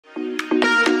Sawadee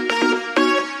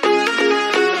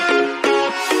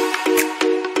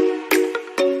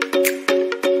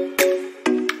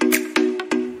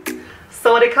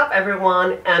Cup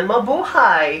everyone, and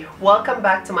mabuhay! Welcome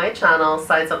back to my channel,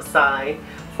 Sides of Sai.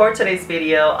 For today's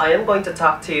video, I am going to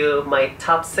talk to you my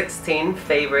top 16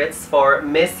 favorites for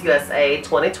Miss USA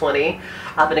 2020.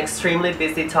 I've been extremely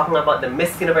busy talking about the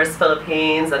Miss Universe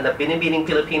Philippines and the Binibining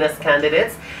Pilipinas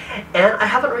candidates, and I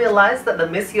haven't realized that the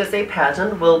Miss USA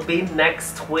pageant will be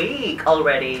next week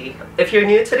already. If you're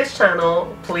new to this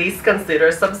channel, please consider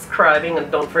subscribing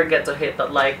and don't forget to hit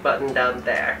that like button down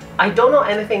there. I don't know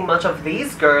anything much of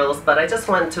these girls, but I just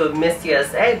went to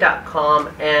MissUSA.com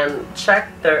and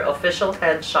checked their official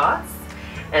headshots,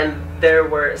 and there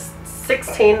were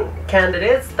 16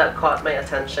 candidates that caught my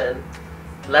attention.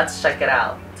 Let's check it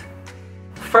out.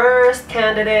 First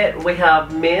candidate, we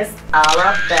have Miss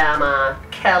Alabama,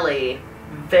 Kelly.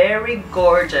 Very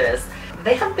gorgeous.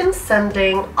 They have been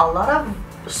sending a lot of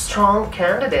strong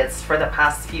candidates for the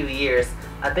past few years.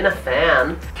 I've been a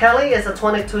fan. Kelly is a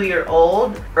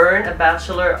 22-year-old, earned a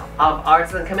Bachelor of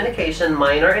Arts in Communication,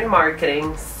 minor in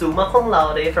Marketing, summa cum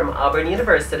laude from Auburn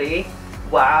University.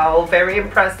 Wow, very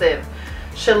impressive.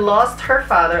 She lost her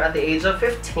father at the age of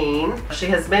 15. She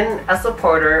has been a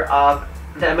supporter of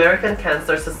the American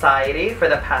Cancer Society for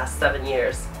the past 7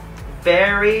 years.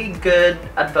 Very good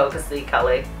advocacy,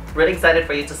 Kelly. Really excited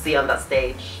for you to see on that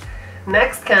stage.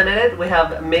 Next candidate, we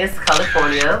have Miss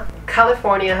California.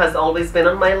 California has always been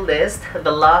on my list.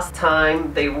 The last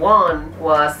time they won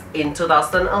was in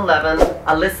 2011,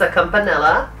 Alyssa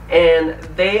Campanella, and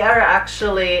they are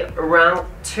actually ranked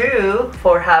 2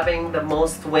 for having the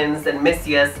most wins in Miss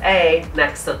USA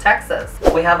next to Texas.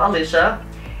 We have Alicia.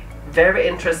 Very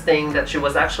interesting that she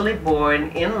was actually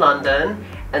born in London,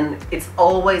 and it's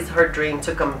always her dream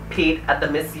to compete at the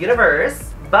Miss Universe.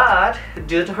 But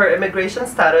due to her immigration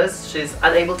status, she's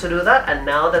unable to do that, and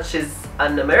now that she's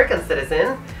an American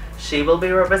citizen, she will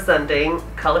be representing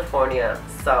California.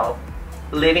 So,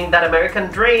 living that American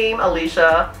dream,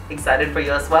 Alicia. Excited for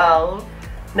you as well.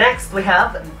 Next, we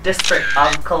have District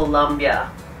of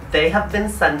Columbia. They have been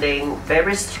sending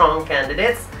very strong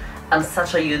candidates. I'm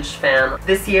such a huge fan.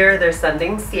 This year, they're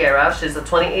sending Sierra. She's a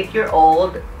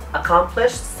 28-year-old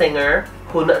accomplished singer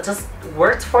who not just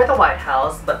worked for the White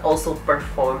House but also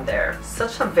performed there.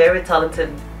 Such a very talented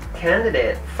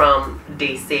candidate from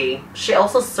DC. She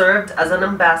also served as an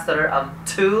ambassador of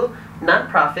 2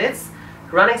 nonprofits,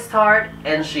 Running Start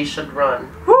and She Should Run.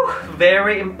 Whew,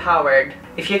 very empowered.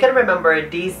 If you can remember,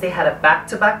 DC had a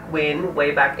back-to-back win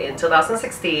way back in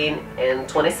 2016 and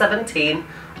 2017.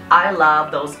 I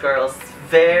love those girls.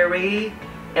 Very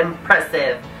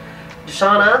impressive.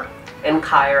 Deshauna and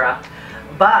Kyra.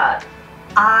 But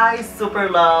I super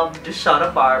love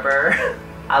Deshauna Barber.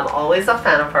 I'm always a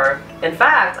fan of her. In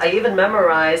fact, I even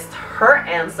memorized her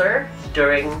answer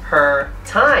during her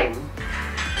time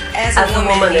as a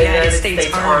woman in the United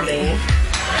States Army.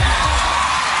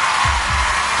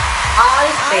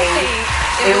 I think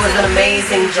it was an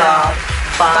amazing job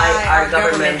by our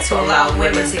government to allow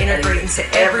women to integrate into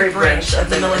every branch of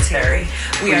the military.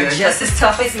 We are just as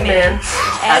tough as men.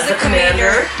 As a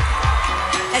commander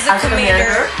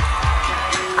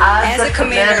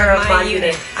of my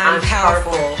unit, I'm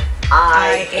powerful.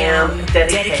 I am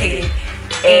dedicated.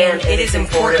 And it is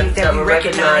important that we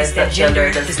recognize that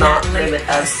gender does not limit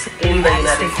us in the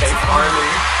United States Army.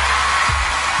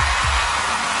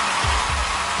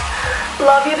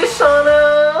 Love you,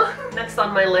 Deshauna! Next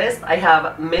on my list, I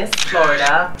have Miss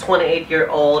Florida,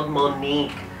 28-year-old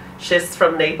Monique. She's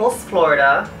from Naples,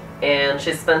 Florida, and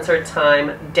she spends her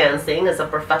time dancing as a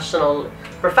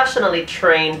professionally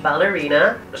trained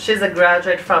ballerina. She's a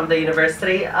graduate from the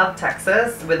University of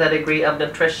Texas with a degree of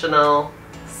nutritional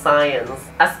science.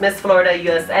 As Miss Florida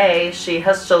USA, she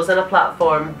has chosen a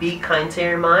platform, Be Kind to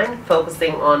Your Mind,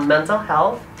 focusing on mental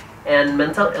health and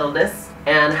mental illness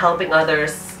and helping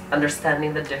others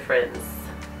understanding the difference.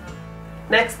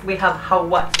 Next, we have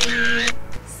Hawaii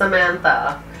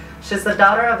Samantha. She's the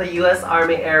daughter of a U.S.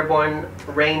 Army Airborne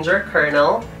Ranger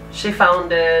Colonel. She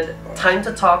founded Time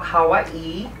to Talk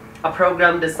Hawaii, a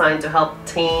program designed to help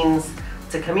teens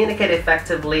to communicate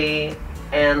effectively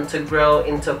and to grow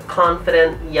into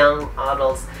confident young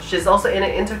adults. She's also in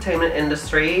the entertainment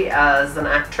industry as an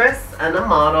actress and a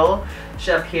model.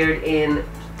 She appeared in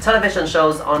television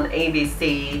shows on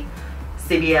ABC,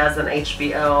 CBS, and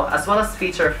HBO, as well as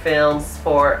feature films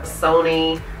for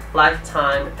Sony,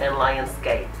 Lifetime, and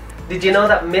Lionsgate. Did you know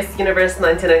that Miss Universe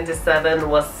 1997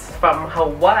 was from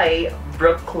Hawaii,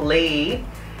 Brooke Lee?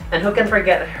 And who can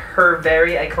forget her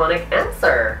very iconic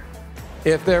answer?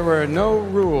 If there were no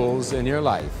rules in your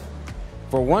life,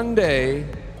 for one day,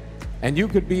 and you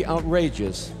could be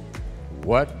outrageous,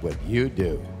 what would you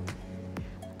do?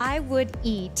 I would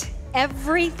eat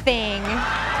everything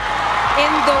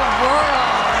in the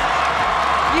world.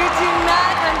 You do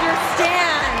not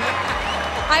understand.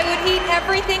 I would eat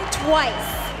everything twice.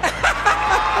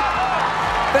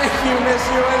 Thank you, Miss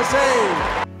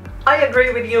USA. I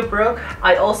agree with you, Brooke.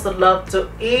 I also love to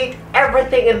eat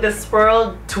everything in this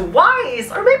world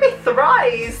twice or maybe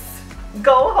thrice.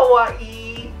 Go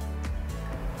Hawaii!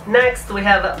 Next, we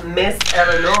have Miss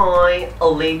Illinois,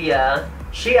 Olivia.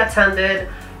 She attended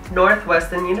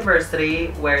Northwestern University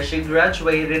where she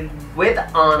graduated with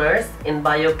honors in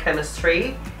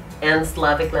biochemistry and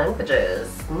Slavic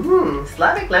languages.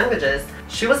 Slavic languages.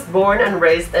 She was born and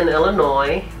raised in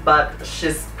Illinois, but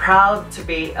she's proud to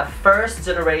be a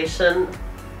first-generation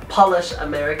Polish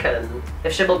American.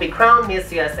 If she will be crowned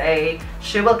Miss USA,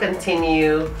 she will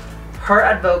continue her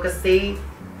advocacy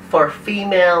for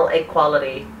female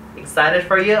equality. Excited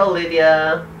for you,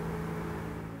 Olivia.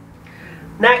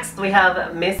 Next, we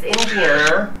have Miss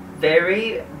Indiana,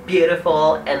 very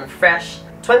beautiful and fresh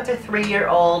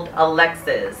 23-year-old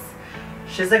Alexis.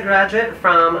 She's a graduate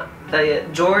from the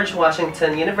George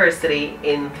Washington University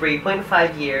in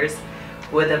 3.5 years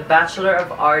with a Bachelor of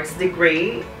Arts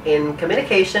degree in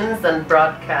Communications and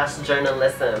Broadcast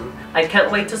Journalism. I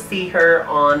can't wait to see her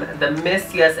on the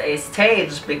Miss USA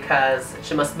stage because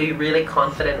she must be a really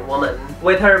confident woman.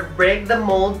 With her Break the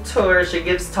Mold tour, she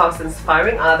gives talks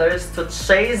inspiring others to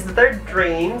chase their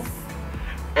dreams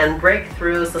and break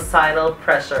through societal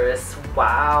pressures.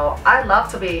 Wow, I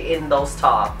love to be in those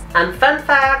talks. And fun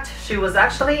fact, she was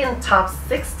actually in top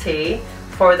 60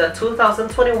 for the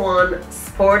 2021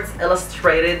 Sports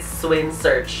Illustrated Swim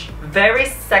Search. Very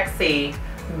sexy.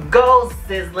 Go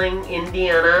Sizzling,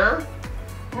 Indiana.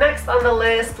 Next on the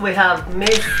list, we have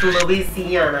Miss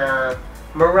Louisiana,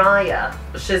 Mariah.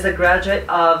 She's a graduate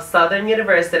of Southern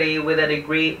University with a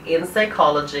degree in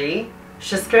psychology.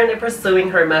 She's currently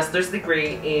pursuing her master's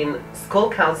degree in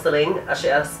school counseling as she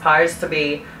aspires to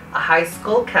be a high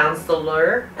school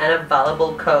counselor and a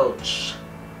valuable coach.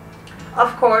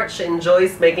 Of course, she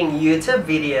enjoys making YouTube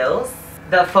videos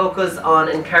that focus on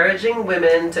encouraging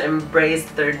women to embrace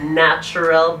their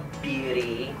natural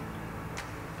beauty.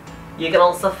 You can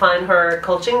also find her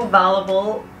coaching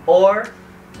valuable or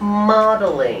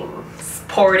modeling.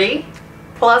 Sporty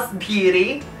plus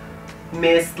beauty,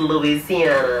 Miss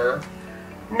Louisiana.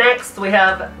 Next, we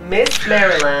have Miss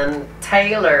Maryland,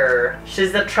 Taylor.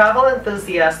 She's a travel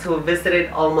enthusiast who visited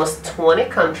almost 20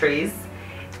 countries,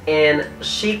 and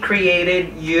she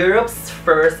created Europe's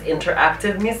first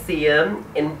interactive museum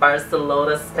in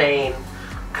Barcelona, Spain.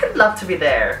 I'd love to be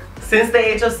there. Since the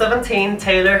age of 17,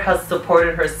 Taylor has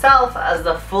supported herself as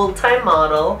a full-time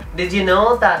model. Did you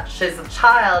know that she's a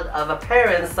child of a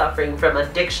parent suffering from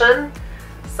addiction?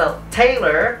 So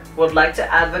Taylor would like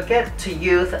to advocate to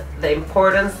youth the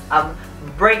importance of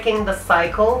breaking the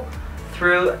cycle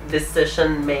through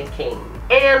decision making.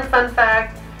 And fun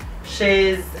fact,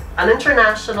 she's an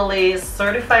internationally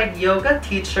certified yoga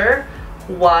teacher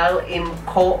while in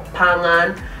Koh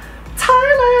Phangan,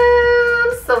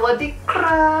 Thailand. Sawadee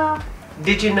krap.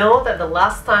 Did you know that the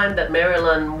last time that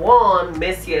Maryland won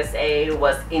Miss USA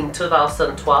was in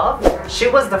 2012? She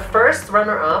was the first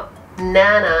runner-up,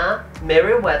 Nana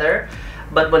Merriweather,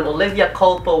 but when Olivia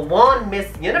Culpo won Miss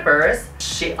Universe,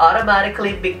 she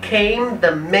automatically became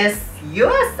the Miss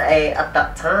USA at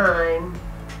that time.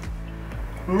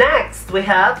 Next, we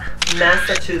have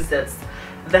Massachusetts,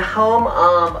 the home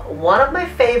of one of my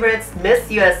favorites, Miss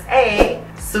USA,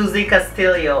 Susie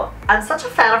Castillo. I'm such a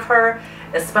fan of her,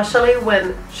 especially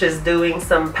when she's doing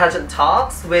some pageant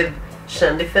talks with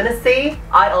Shandy Finnessy.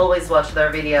 I always watch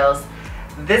their videos.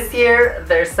 This year,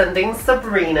 they're sending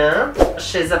Sabrina.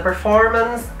 She's a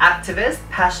performance activist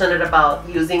passionate about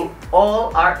using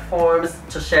all art forms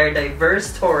to share diverse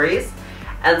stories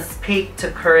and speak to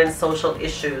current social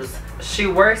issues. She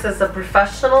works as a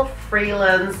professional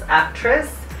freelance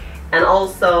actress and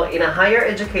also in a higher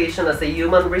education as a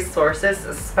human resources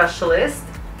specialist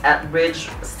at Ridge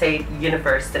State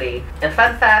University. And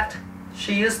fun fact,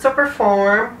 she used to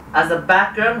perform as a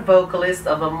background vocalist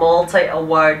of a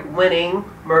multi-award winning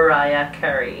Mariah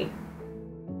Carey.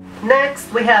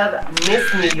 Next, we have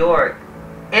Miss New York,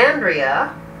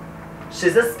 Andrea.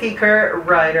 She's a speaker,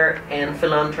 writer, and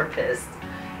philanthropist.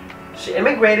 She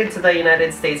immigrated to the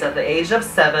United States at the age of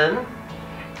 7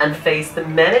 and faced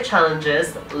many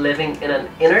challenges living in an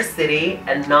inner city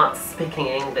and not speaking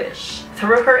English.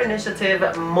 Through her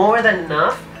initiative, More Than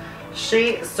Enough,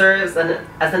 she serves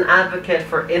as an advocate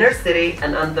for inner city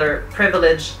and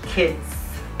underprivileged kids.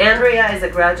 Andrea is a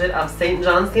graduate of St.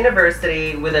 John's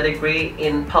University with a degree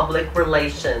in public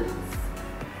relations.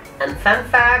 And fun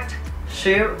fact,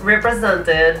 she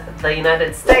represented the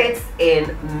United States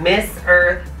in Miss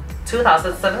Earth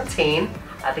 2017.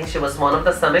 I think she was one of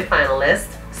the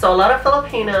semifinalists. So a lot of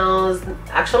Filipinos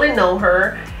actually know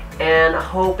her and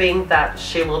hoping that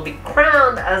she will be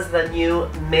crowned as the new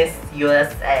Miss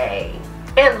USA.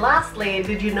 And lastly,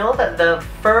 did you know that the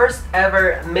first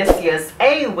ever Miss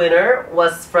USA winner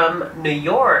was from New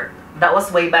York? That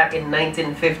was way back in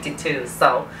 1952.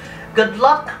 So good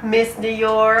luck, Miss New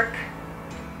York.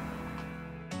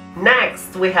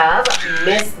 Next, we have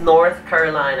Miss North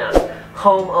Carolina,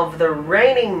 home of the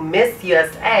reigning Miss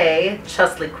USA,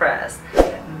 Chesley Crest.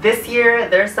 This year,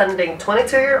 they're sending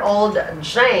 22-year-old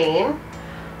Jane.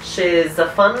 She's a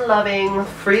fun-loving,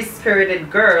 free-spirited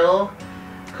girl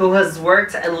who has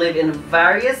worked and lived in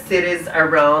various cities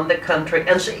around the country,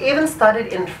 and she even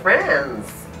studied in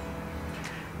France.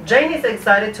 Jane is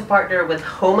excited to partner with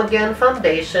Home Again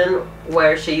Foundation,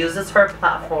 where she uses her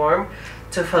platform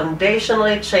to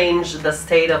foundationally change the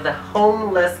state of the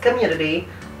homeless community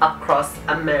across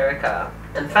America.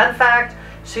 And fun fact,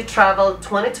 she traveled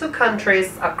 22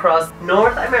 countries across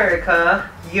North America,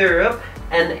 Europe,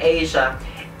 and Asia.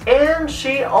 And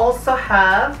she also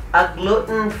has a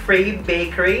gluten-free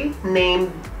bakery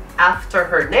named after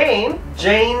her name,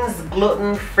 Jane's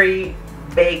Gluten-Free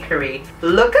Bakery.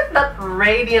 Look at that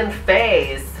radiant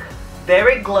face.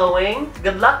 Very glowing.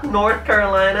 Good luck, North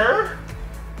Carolina.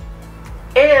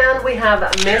 And we have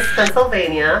Miss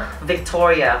Pennsylvania,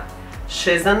 Victoria.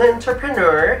 She's an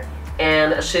entrepreneur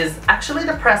and she's actually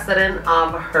the president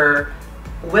of her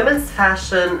women's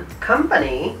fashion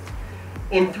company.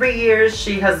 In 3 years,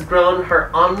 she has grown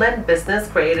her online business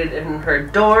created in her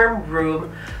dorm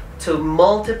room to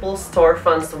multiple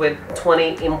storefronts with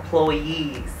 20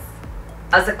 employees.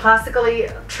 As a classically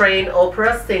trained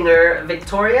opera singer,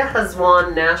 Victoria has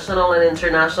won national and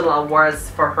international awards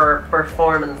for her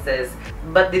performances.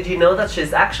 But did you know that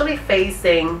she's actually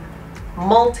facing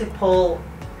multiple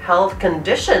health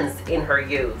conditions in her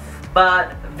youth?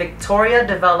 But Victoria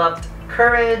developed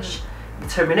courage,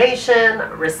 determination,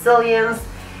 resilience,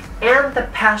 and the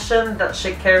passion that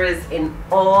she carries in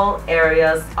all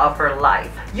areas of her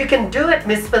life. You can do it,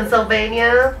 Miss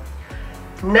Pennsylvania!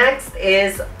 Next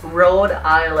is Rhode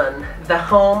Island, the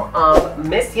home of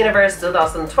Miss Universe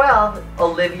 2012,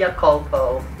 Olivia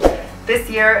Culpo. This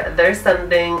year, they're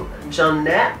sending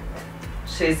Jeanette.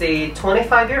 She's a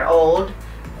 25-year-old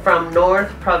from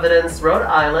North Providence, Rhode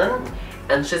Island,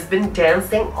 and she's been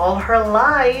dancing all her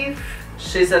life.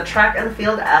 She's a track and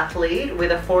field athlete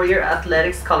with a 4-year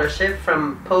athletic scholarship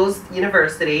from Post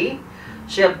University.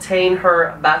 She obtained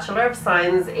her Bachelor of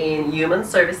Science in Human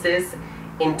Services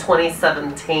in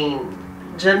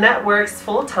 2017. Jeanette works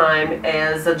full-time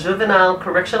as a juvenile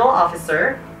correctional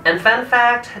officer. And fun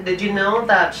fact, did you know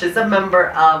that she's a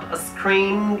member of a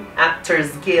Screen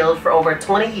Actors Guild for over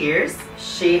 20 years?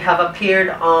 She have appeared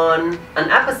on an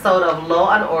episode of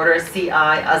Law and Order CI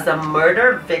as a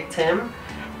murder victim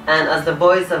and as the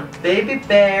voice of Baby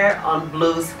Bear on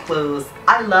Blue's Clues.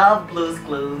 I love Blue's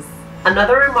Clues.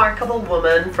 Another remarkable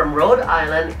woman from Rhode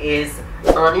Island is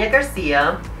Anya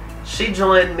Garcia. She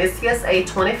joined Miss USA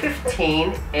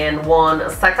 2015 and won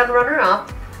a second runner-up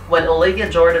when Olivia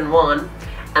Jordan won.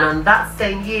 And on that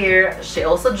same year, she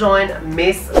also joined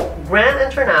Miss Grand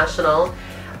International,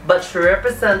 but she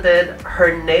represented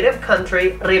her native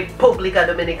country, República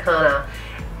Dominicana.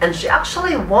 And she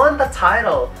actually won the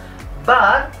title,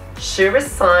 but she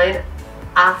resigned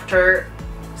after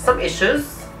some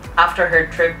issues after her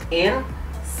trip in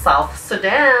South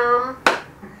Sudan.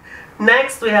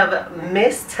 Next, we have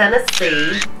Miss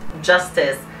Tennessee,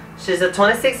 Justice. She's a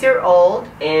 26-year-old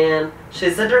and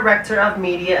she's a director of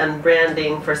media and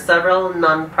branding for several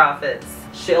nonprofits.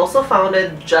 She also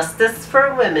founded Justice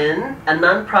for Women, a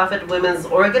nonprofit women's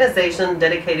organization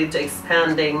dedicated to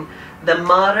expanding the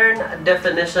modern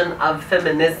definition of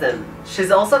feminism.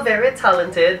 She's also very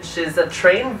talented. She's a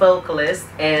trained vocalist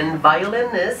and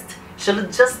violinist. She'll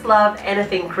just love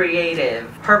anything creative.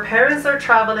 Her parents are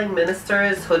traveling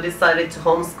ministers who decided to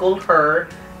homeschool her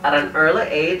at an early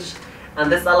age,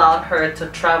 and this allowed her to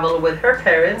travel with her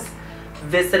parents,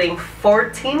 visiting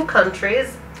 14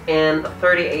 countries and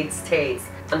 38 states.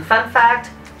 And fun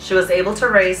fact, she was able to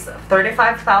raise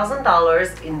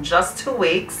 $35,000 in just 2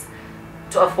 weeks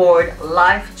to afford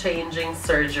life-changing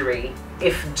surgery.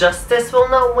 If Justice will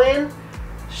not win,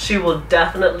 she will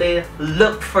definitely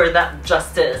look for that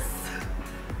justice.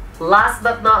 Last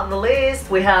but not the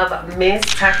least, we have Miss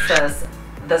Texas,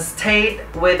 the state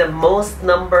with the most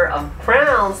number of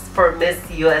crowns for Miss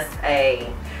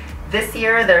USA. This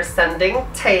year they're sending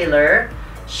Taylor.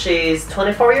 She's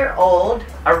 24-year-old,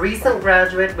 a recent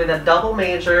graduate with a double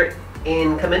major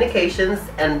in communications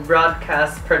and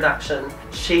broadcast production.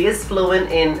 She is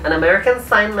fluent in an American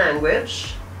Sign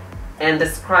Language and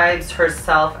describes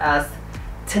herself as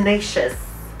tenacious,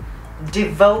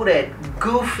 devoted,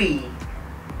 goofy,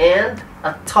 and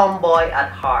a tomboy at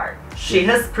heart. She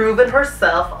has proven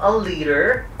herself a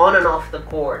leader on and off the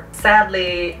court.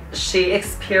 Sadly, she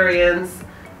experienced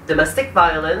domestic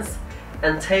violence,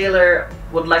 and Taylor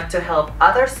would like to help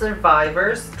other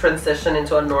survivors transition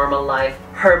into a normal life.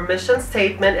 Her mission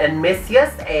statement in Miss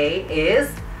USA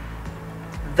is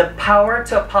the power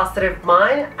to a positive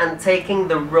mind and taking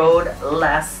the road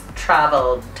less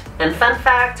traveled. And fun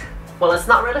fact, well, it's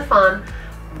not really fun,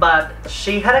 but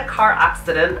she had a car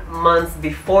accident months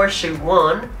before she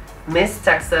won Miss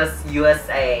Texas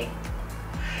USA.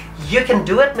 You can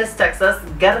do it, Miss Texas.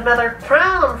 Get another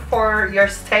crown for your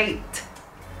state.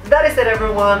 That is it,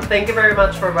 everyone. Thank you very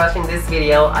much for watching this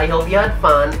video. I hope you had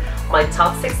fun. My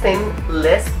top 16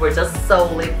 list were just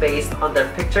solely based on their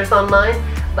pictures online,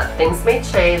 but things may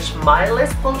change. My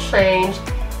list will change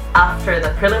after the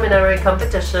preliminary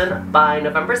competition by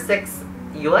November 6th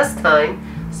US time,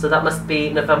 so that must be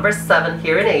November 7th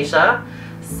here in Asia.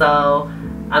 So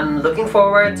I'm looking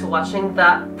forward to watching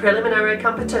that preliminary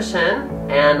competition,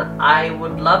 and I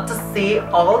would love to see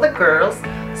all the girls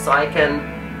so I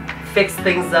can fix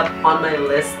things up on my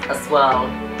list as well.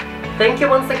 Thank you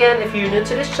once again. If you're new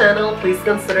to this channel, please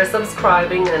consider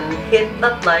subscribing and hit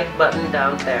that like button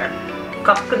down there.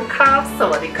 Khop kun khap,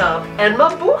 sawadee khap, and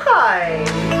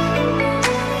mabuhay!